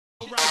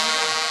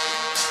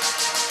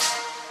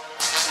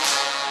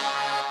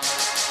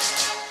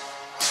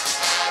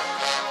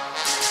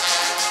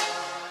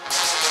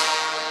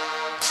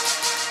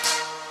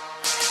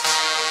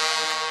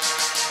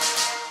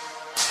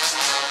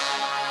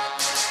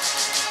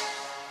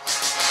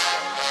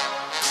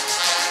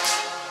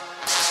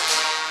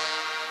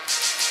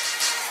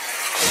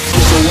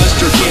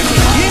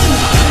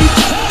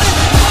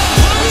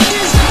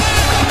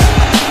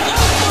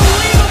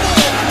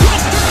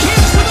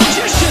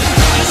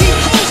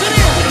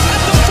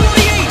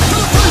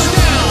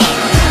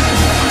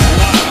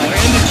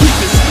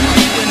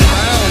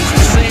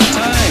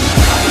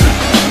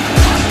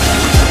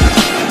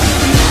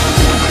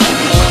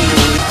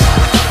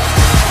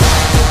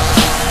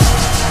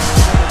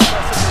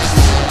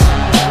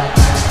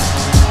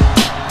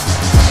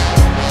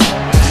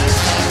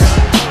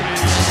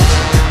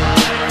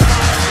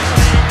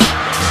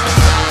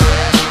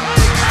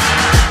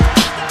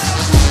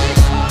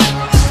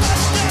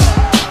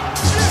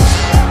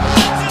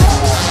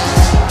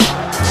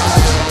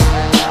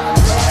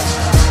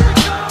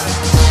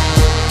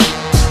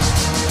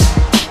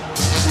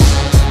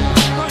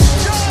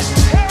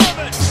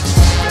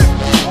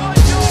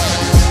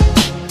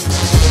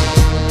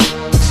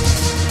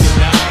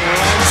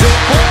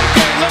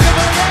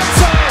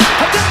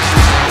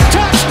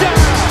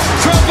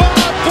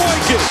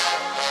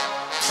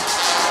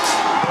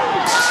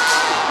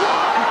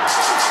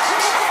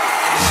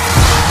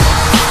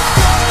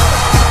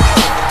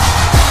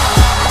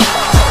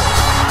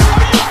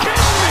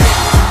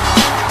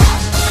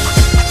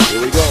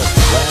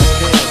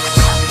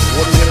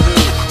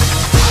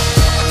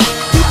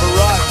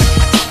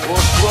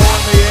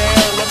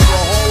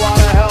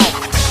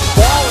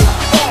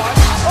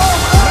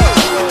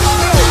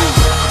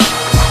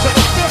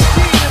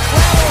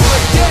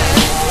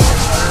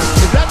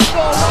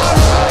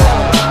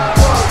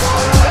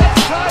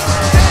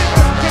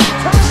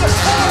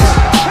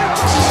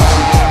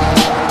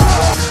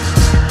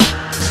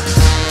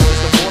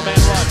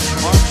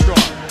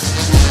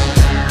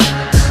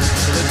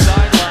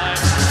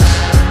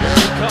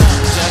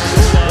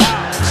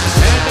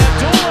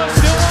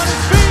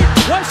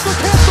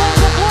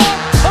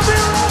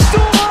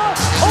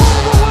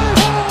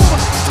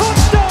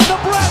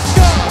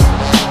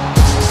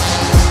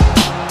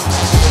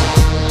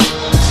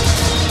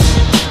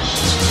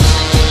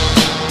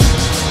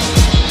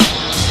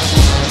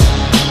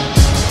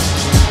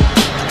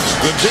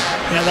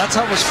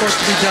That's how it was supposed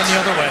to be done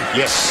the other way.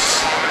 Yes.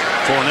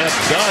 Fournette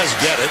does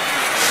get it.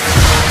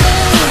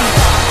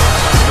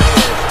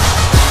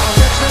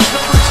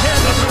 Number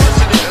 10. That's what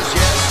it is,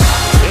 yes.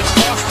 It's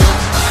Foster.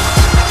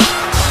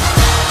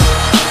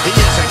 He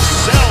has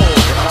excelled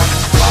on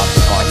the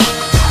punt.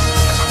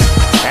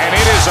 And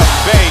it is a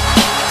fake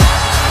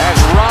as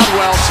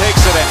Rodwell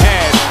takes it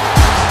ahead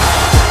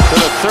to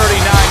the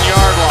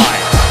 39-yard line.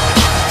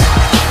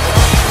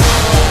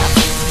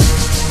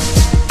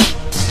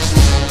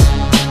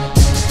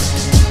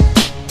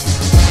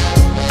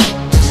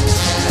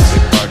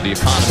 The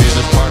economy in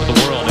this part of the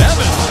world.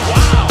 Evans,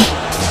 wow,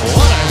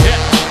 what a hit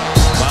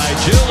by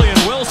Julian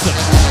Wilson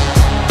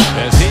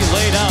as he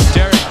laid out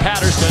Derek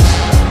Patterson,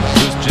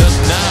 who's just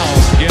now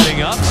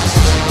getting up.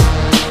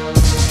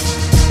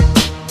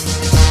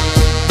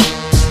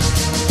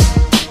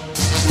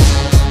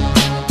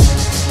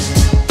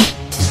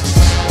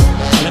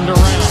 And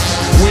around,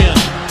 Wynn,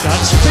 got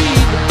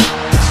speed,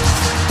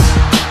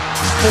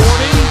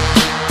 40,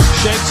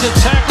 shakes a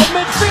tackle,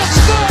 midfield,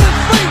 still on his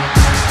feet.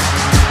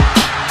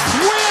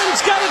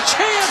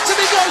 Chance, and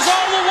he goes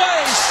all the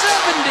way,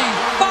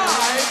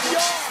 75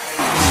 yards.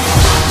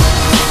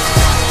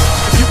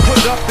 If you put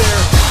it up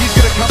there, he's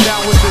going to come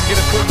down with it, get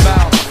a foot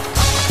foul.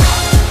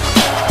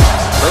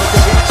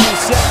 Urkavici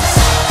sets,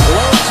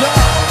 loads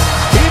up,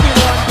 heaving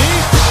one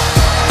deep,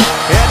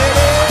 and it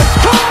is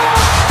caught!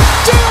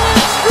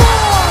 Dylan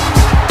Strong!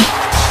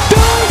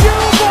 Do you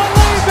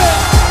believe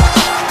it?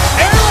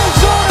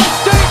 Arizona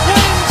State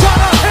wins on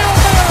a Hail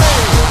Mary!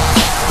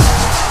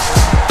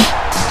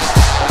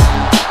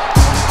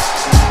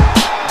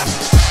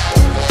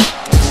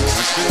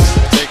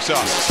 Up.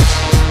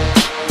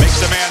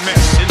 Makes a man miss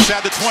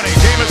inside the 20.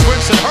 Jameis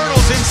Winston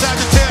hurdles inside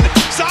the 10.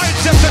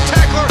 Sidesteps the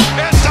tackler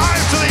and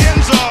dives to the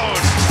end zone.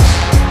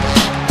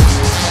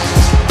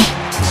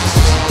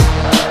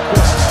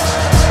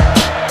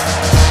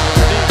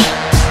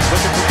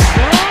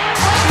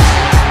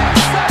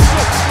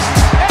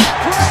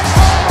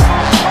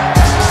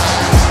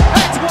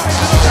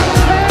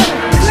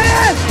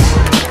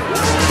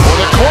 For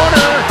the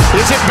corner,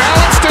 is it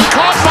balanced and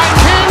caught by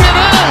King? It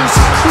is!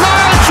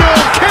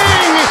 Nigel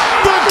King!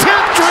 The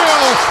tip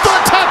drill! The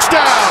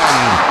touchdown!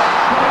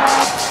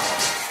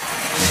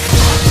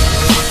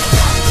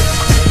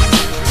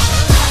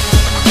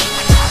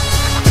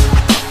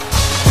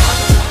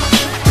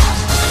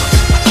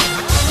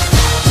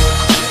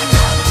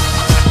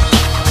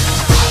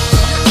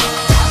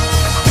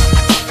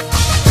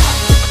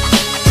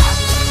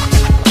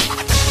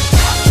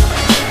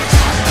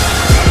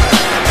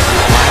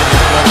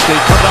 They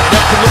put it up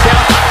next and look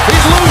out.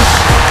 He's loose.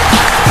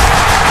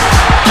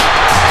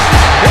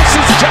 This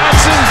is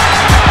Johnson.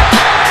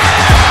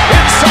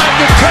 Inside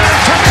the 10,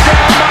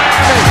 touchdown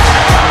Miami.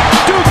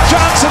 Duke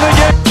Johnson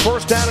again.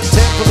 First down and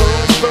 10 from their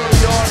own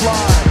 30-yard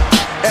line.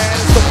 And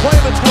as the play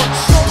that's worked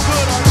so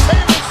good on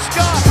Taylor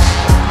Scott,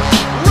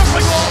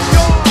 ripping off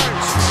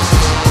yards,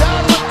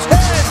 down to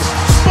 10,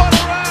 spun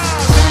around.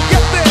 Did he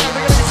get there?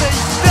 They're going to say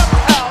he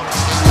stepped out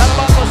at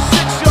about the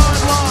 6-yard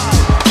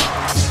line.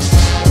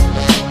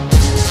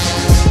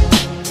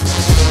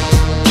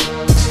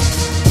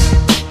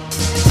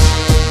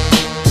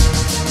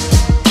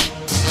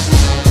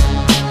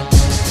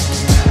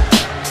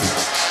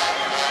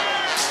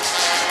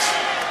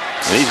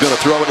 And he's going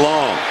to throw it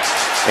long.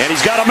 And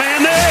he's got a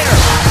man there.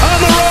 On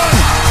the run.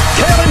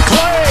 Kevin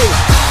Clay.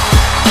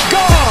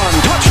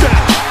 Gone.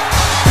 Touchdown.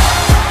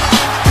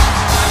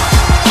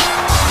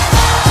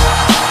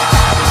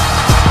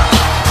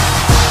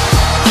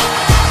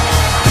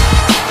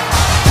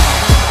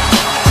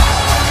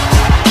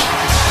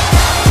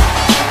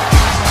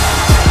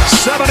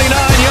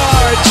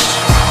 yards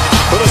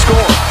for the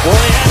score.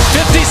 Well, he had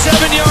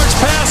 57 yards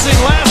passing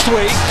last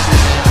week.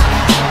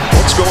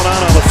 What's going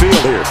on the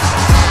field here?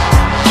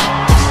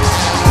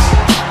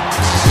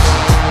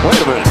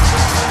 Wait a minute.